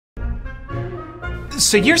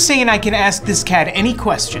So you're saying I can ask this cat any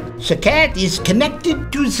question? The cat is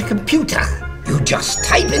connected to the computer. You just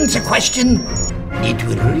type in the question, it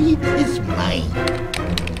will read his mind.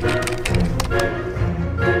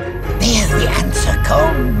 There the answer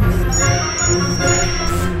comes.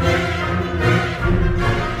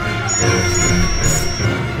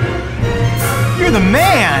 You're the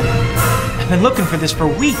man! I've been looking for this for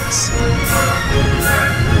weeks.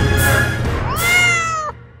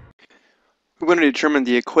 We're going to determine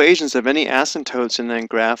the equations of any asymptotes and then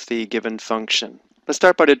graph the given function. Let's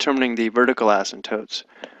start by determining the vertical asymptotes.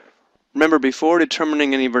 Remember, before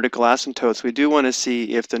determining any vertical asymptotes, we do want to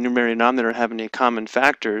see if the numerator and denominator have any common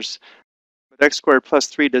factors. But x squared plus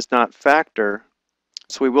 3 does not factor,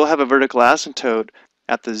 so we will have a vertical asymptote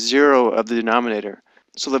at the 0 of the denominator.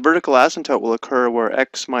 So the vertical asymptote will occur where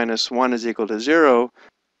x minus 1 is equal to 0,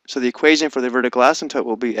 so the equation for the vertical asymptote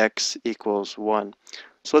will be x equals 1.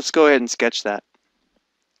 So let's go ahead and sketch that.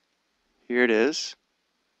 Here it is.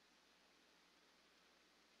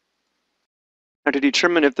 Now to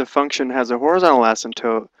determine if the function has a horizontal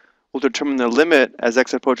asymptote, we'll determine the limit as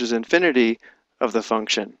x approaches infinity of the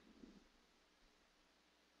function.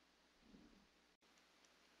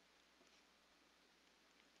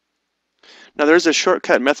 Now there's a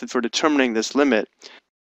shortcut method for determining this limit.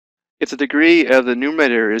 If the degree of the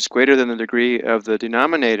numerator is greater than the degree of the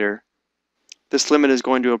denominator, this limit is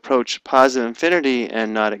going to approach positive infinity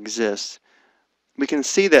and not exist. We can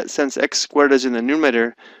see that since x squared is in the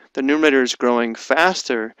numerator is growing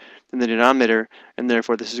faster than the denominator, and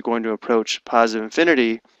therefore this is going to approach positive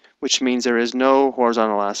infinity, which means there is no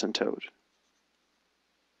horizontal asymptote.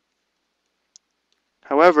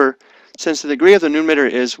 However, since the degree of the numerator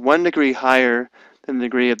is 1 degree higher than the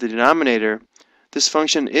degree of the denominator, this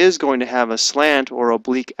function is going to have a slant or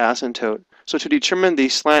oblique asymptote. So to determine the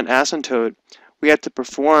slant asymptote, we have to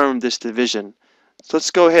perform this division. So let's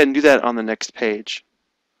go ahead and do that on the next page.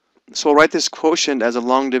 So we'll write this quotient as a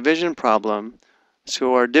long division problem.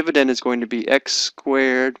 So our dividend is going to be x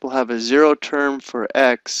squared. We'll have a 0 term for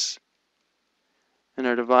x, and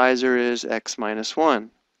our divisor is x minus 1.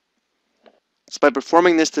 So by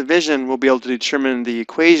performing this division, we'll be able to determine the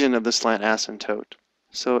equation of the slant asymptote.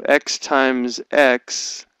 So x times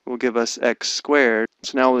x will give us x squared.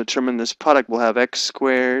 So now we'll determine this product. We'll have x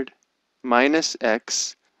squared minus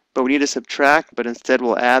x, but we need to subtract, but instead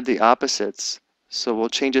we'll add the opposites. So we'll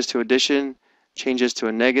change this to addition, change this to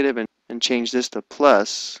a negative, and change this to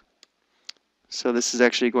plus. So this is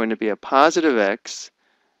actually going to be a positive x.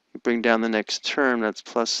 You bring down the next term, that's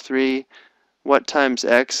plus 3. What times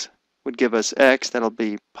x would give us x? That'll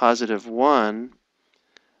be positive 1.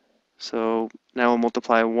 So now we'll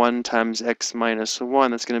multiply 1 times x minus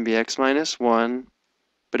 1. That's going to be x minus 1.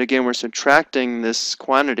 But again, we're subtracting this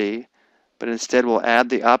quantity, but instead we'll add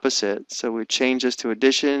the opposite. So we change this to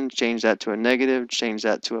addition, change that to a negative, change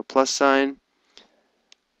that to a plus sign,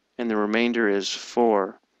 and the remainder is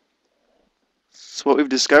 4. So what we've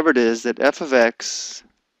discovered is that f of x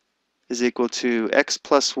is equal to x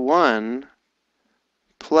plus 1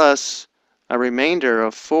 plus a remainder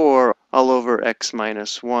of 4 all over x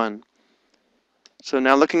minus 1. So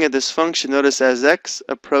now looking at this function, notice as x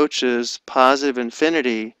approaches positive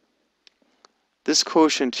infinity, this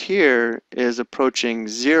quotient here is approaching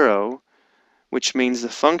 0, which means the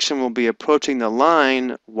function will be approaching the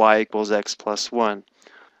line y equals x plus 1.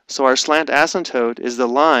 So our slant asymptote is the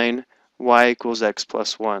line y equals x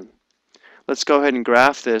plus 1. Let's go ahead and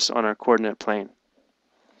graph this on our coordinate plane.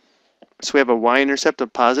 So we have a y-intercept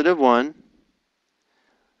of positive 1, and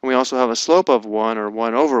we also have a slope of 1, or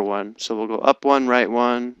 1 over 1. So we'll go up 1, right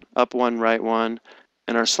 1, up 1, right 1,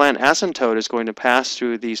 and our slant asymptote is going to pass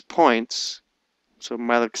through these points. So it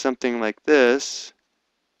might look something like this.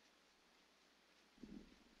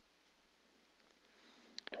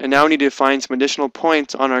 And now we need to find some additional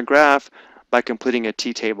points on our graph by completing a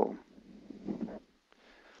t-table.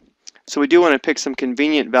 So we do want to pick some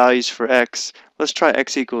convenient values for x. Let's try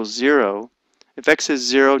x equals 0. If x is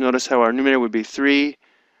 0, notice how our numerator would be 3,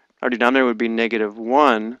 our denominator would be negative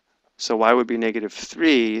 1, so y would be negative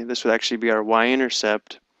 3. This would actually be our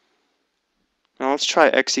y-intercept. Now let's try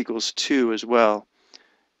x equals 2 as well.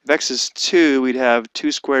 If x is 2, we'd have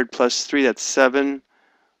 2 squared plus 3, that's 7,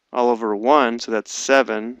 all over 1, so that's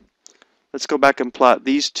 7. Let's go back and plot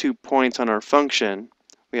these 2 points on our function.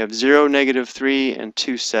 We have 0, negative 3, and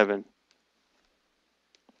 2, 7.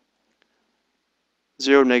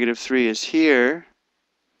 0, negative 3 is here,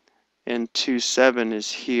 and 2, 7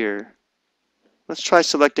 is here. Let's try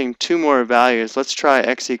selecting 2 more values. Let's try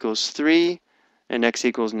x equals 3 and x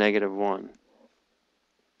equals negative 1.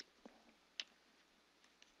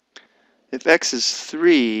 If x is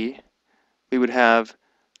 3, we would have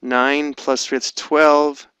 9 plus 3, that's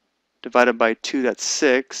 12, divided by 2, that's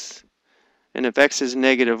 6. And if x is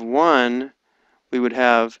negative 1, we would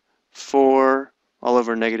have 4 all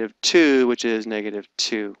over negative 2, which is negative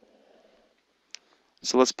 2.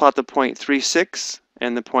 So let's plot the point 3, 6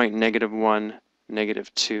 and the point negative 1,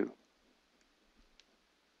 negative 2.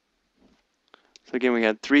 So again, we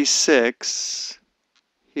had 3, 6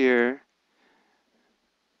 here,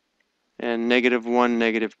 and negative 1,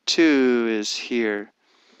 negative 2 is here.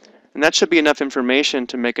 And that should be enough information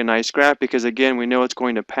to make a nice graph because, again, we know it's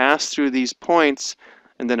going to pass through these points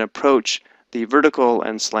and then approach the vertical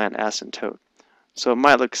and slant asymptote. So it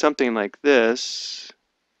might look something like this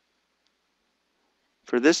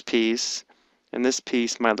for this piece, and this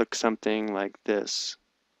piece might look something like this.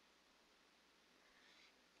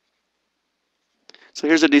 So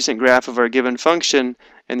here's a decent graph of our given function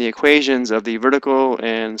and the equations of the vertical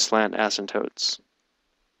and slant asymptotes.